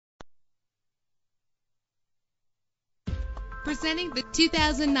Presenting the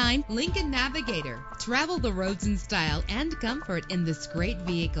 2009 Lincoln Navigator. Travel the roads in style and comfort in this great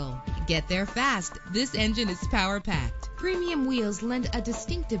vehicle. Get there fast. This engine is power-packed. Premium wheels lend a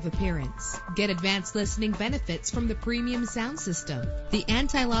distinctive appearance. Get advanced listening benefits from the premium sound system. The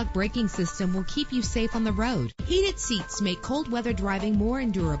anti-lock braking system will keep you safe on the road. Heated seats make cold weather driving more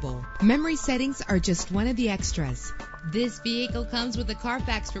endurable. Memory settings are just one of the extras. This vehicle comes with a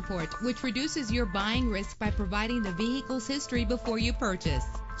Carfax report, which reduces your buying risk by providing the vehicle's history before you purchase.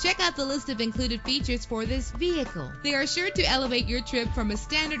 Check out the list of included features for this vehicle. They are sure to elevate your trip from a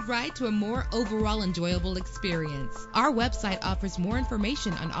standard ride to a more overall enjoyable experience. Our website offers more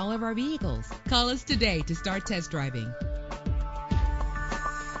information on all of our vehicles. Call us today to start test driving.